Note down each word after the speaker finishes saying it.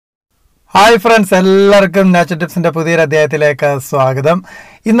Hi friends, എല്ലാവർക്കും natural ടിപ്സിന്റെ പുതിയൊരു അധ്യായത്തിലേക്ക് സ്വാഗതം.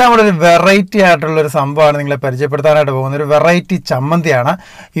 ഇന്ന് നമ്മളൊരു വെറൈറ്റി ആയിട്ടുള്ള ഒരു സംഭവമാണ് നിങ്ങളെ പരിചയപ്പെടുത്താനായിട്ട് പോകുന്നത്. ഒരു വെറൈറ്റി ചമ്മന്തിയാണ്.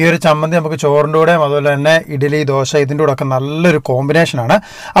 ഈ ഒരു ചമ്മന്തി നമുക്ക് ചോറിൻ്റെ കൂടെയും അതുപോലെ തന്നെ ഇഡ്ഡലി, ദോശ ഇതിൻ്റെ കൂടെ ഒക്കെ നല്ലൊരു കോമ്പിനേഷനാണ്.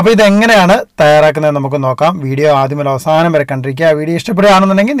 അപ്പോൾ ഇതെങ്ങനെയാണ് തയ്യാറാക്കുന്നത് നമുക്ക് നോക്കാം. വീഡിയോ ആദ്യം മുതൽ അവസാനം വരെ കണ്ടിരിക്കുക. വീഡിയോ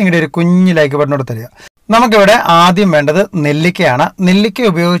ഇഷ്ടപ്പെടുകയാണെന്നുണ്ടെങ്കിൽ നിങ്ങളുടെ ഒരു കുഞ്ഞ് ലൈക്ക് ബട്ടനോട് തരിക. നമുക്കിവിടെ ആദ്യം വേണ്ടത് നെല്ലിക്കയാണ്. നെല്ലിക്ക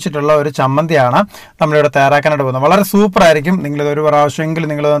ഉപയോഗിച്ചിട്ടുള്ള ഒരു ചമ്മന്തിയാണ് നമ്മളിവിടെ തയ്യാറാക്കാനായിട്ട് പോകുന്നത്. വളരെ സൂപ്പറായിരിക്കും. നിങ്ങളിത് ഒരു പ്രാവശ്യമെങ്കിലും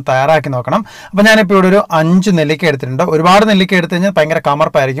നിങ്ങളതൊന്ന് തയ്യാറാക്കി നോക്കണം. അപ്പോൾ ഞാനിപ്പോൾ ഇവിടെ ഒരു 5 നെല്ലിക്ക എടുത്തിട്ടുണ്ട്. ഒരുപാട് നെല്ലിക്ക എടുത്തു കഴിഞ്ഞാൽ ഭയങ്കര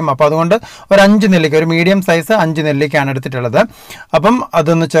കമർപ്പായിരിക്കും. അപ്പോൾ അതുകൊണ്ട് ഒരു 5 നെല്ലിക്ക, ഒരു മീഡിയം സൈസ് 5 നെല്ലിക്കയാണ് എടുത്തിട്ടുള്ളത്. അപ്പം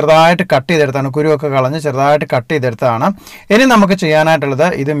അതൊന്ന് ചെറുതായിട്ട് കട്ട് ചെയ്തെടുത്താണ്, കുരുവൊക്കെ കളഞ്ഞ് ചെറുതായിട്ട് കട്ട് ചെയ്തെടുത്തതാണ്. ഇനി നമുക്ക് ചെയ്യാനായിട്ടുള്ളത്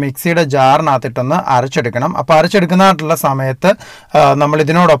ഇത് മിക്സിയുടെ ജാറിനകത്തിട്ടൊന്ന് അരച്ചെടുക്കണം. അപ്പോൾ അരച്ചെടുക്കുന്നതായിട്ടുള്ള സമയത്ത് നമ്മൾ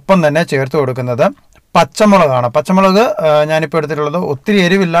ഇതിനോടൊപ്പം തന്നെ ചേർത്ത് കൊടുക്കുന്നത് പച്ചമുളകാണ്. പച്ചമുളക് ഞാനിപ്പോൾ എടുത്തിട്ടുള്ളത് ഒത്തിരി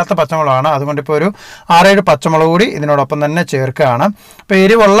എരിവില്ലാത്ത പച്ചമുളകാണ്. അതുകൊണ്ടിപ്പോൾ ഒരു 6-7 പച്ചമുളക് കൂടി ഇതിനോടൊപ്പം തന്നെ ചേർക്കുകയാണ്. ഇപ്പോൾ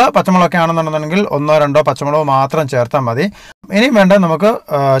എരിവുള്ള പച്ചമുളകൊക്കെ ആണെന്നുണ്ടെന്നുണ്ടെങ്കിൽ 1-2 പച്ചമുളക് മാത്രം ചേർത്താൽ മതി. ഇനി വേണ്ടത് നമുക്ക്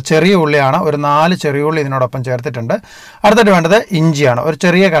ചെറിയ ഉള്ളിയാണ്. ഒരു 4 ചെറിയ ഉള്ളി ഇതിനോടൊപ്പം ചേർത്തിട്ടുണ്ട്. അടുത്തിട്ട് വേണ്ടത് ഇഞ്ചിയാണ്. ഒരു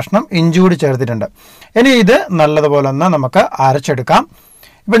ചെറിയ കഷ്ണം ഇഞ്ചി കൂടി ചേർത്തിട്ടുണ്ട്. ഇനി ഇത് നല്ലതുപോലെ ഒന്ന് നമുക്ക് അരച്ചെടുക്കാം.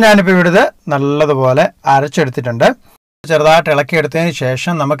 ഇപ്പം ഞാനിപ്പോൾ ഇവിടെ നല്ലതുപോലെ അരച്ചെടുത്തിട്ടുണ്ട്. ചെറുതായിട്ട് ഇളക്കിയെടുത്തതിന്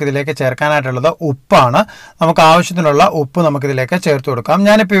ശേഷം നമുക്കിതിലേക്ക് ചേർക്കാനായിട്ടുള്ളത് ഉപ്പാണ്. നമുക്ക് ആവശ്യത്തിനുള്ള ഉപ്പ് നമുക്കിതിലേക്ക് ചേർത്ത് കൊടുക്കാം.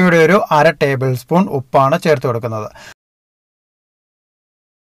 ഞാനിപ്പോൾ ഇവിടെ ഒരു 1/2 ടേബിൾ സ്പൂൺ ഉപ്പാണ് ചേർത്ത് കൊടുക്കുന്നത്.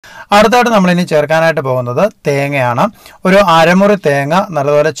 അടുത്തായിട്ട് നമ്മളിനി ചേർക്കാനായിട്ട് പോകുന്നത് തേങ്ങയാണ്. ഒരു അരമുറി തേങ്ങ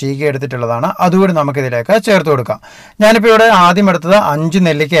നല്ലപോലെ ചീകി എടുത്തിട്ടുള്ളതാണ്. അതുകൂടി നമുക്കിതിലേക്ക് ചേർത്ത് കൊടുക്കാം. ഞാനിപ്പോൾ ഇവിടെ ആദ്യം എടുത്തത് 5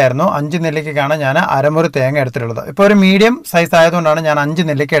 നെല്ലിക്കയായിരുന്നു. 5 നെല്ലിക്കയ്ക്കാണ് ഞാൻ അരമുറി തേങ്ങ എടുത്തിട്ടുള്ളത്. ഇപ്പോൾ ഒരു മീഡിയം സൈസ് ആയതുകൊണ്ടാണ് ഞാൻ 5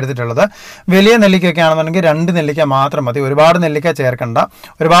 നെല്ലിക്ക എടുത്തിട്ടുള്ളത്. വലിയ നെല്ലിക്കൊക്കെ ആണെന്നുണ്ടെങ്കിൽ 2 നെല്ലിക്ക മാത്രം മതി. ഒരുപാട് നെല്ലിക്ക ചേർക്കണ്ട.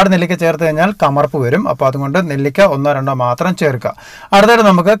 ഒരുപാട് നെല്ലിക്ക ചേർത്ത് കഴിഞ്ഞാൽ കമർപ്പ് വരും. അപ്പോൾ അതുകൊണ്ട് നെല്ലിക്ക 1-2 മാത്രം ചേർക്കുക. അടുത്തായിട്ട്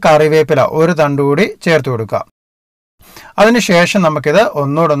നമുക്ക് കറിവേപ്പില ഒരു തണ്ട് കൂടി ചേർത്ത് കൊടുക്കുക. അതിനുശേഷം നമുക്കിത്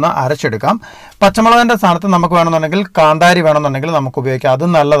ഒന്നുകൂടെ ഒന്ന് അരച്ചെടുക്കാം. പച്ചമുളകിൻ്റെ സ്ഥാനത്ത് നമുക്ക് വേണമെന്നുണ്ടെങ്കിൽ കാന്താരി വേണമെന്നുണ്ടെങ്കിൽ നമുക്ക് ഉപയോഗിക്കാം.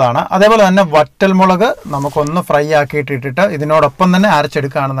 അതും നല്ലതാണ്. അതേപോലെ തന്നെ വറ്റൽമുളക് നമുക്കൊന്ന് ഫ്രൈ ആക്കിയിട്ടിട്ട് ഇതിനോടൊപ്പം തന്നെ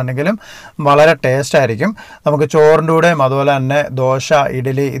അരച്ചെടുക്കുകയാണെന്നുണ്ടെങ്കിലും വളരെ ടേസ്റ്റ് ആയിരിക്കും. നമുക്ക് ചോറിൻ്റെ കൂടെയും അതുപോലെ തന്നെ ദോശ,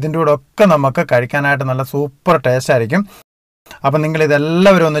 ഇഡ്ഡലി ഇതിൻ്റെ കൂടെ ഒക്കെ നമുക്ക് കഴിക്കാനായിട്ട് നല്ല സൂപ്പർ ടേസ്റ്റ് ആയിരിക്കും. അപ്പം നിങ്ങൾ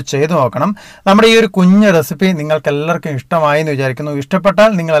ഇതെല്ലാവരും ഒന്ന് ചെയ്തു നോക്കണം. നമ്മുടെ ഈ ഒരു കുഞ്ഞ് റെസിപ്പി നിങ്ങൾക്ക് എല്ലാവർക്കും ഇഷ്ടമായി എന്ന് വിചാരിക്കുന്നു. ഇഷ്ടപ്പെട്ടാൽ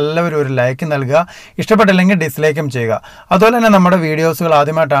നിങ്ങൾ എല്ലാവരും ഒരു ലൈക്ക് നൽകുക. ഇഷ്ടപ്പെട്ടില്ലെങ്കിൽ ഡിസ്ലൈക്കും ചെയ്യുക. അതുപോലെ തന്നെ നമ്മുടെ വീഡിയോസുകൾ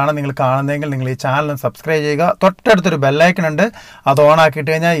ആദ്യമായിട്ടാണ് നിങ്ങൾ കാണുന്നതെങ്കിൽ നിങ്ങൾ ഈ ചാനൽ സബ്സ്ക്രൈബ് ചെയ്യുക. തൊട്ടടുത്തൊരു ബെല്ലൈക്കൺ ഉണ്ട്. അത് ഓൺ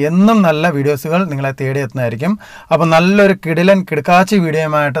ആക്കിയിട്ട് കഴിഞ്ഞാൽ എന്നും നല്ല വീഡിയോസുകൾ നിങ്ങളെ തേടി എത്തുന്നതായിരിക്കും. അപ്പോൾ നല്ലൊരു കിടുക്കാച്ചി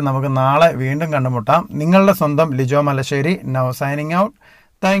വീഡിയോയുമായിട്ട് നമുക്ക് നാളെ വീണ്ടും കണ്ടുമുട്ടാം. നിങ്ങളുടെ സ്വന്തം Lijo Malassery. Now signing out.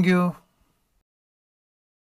 Thank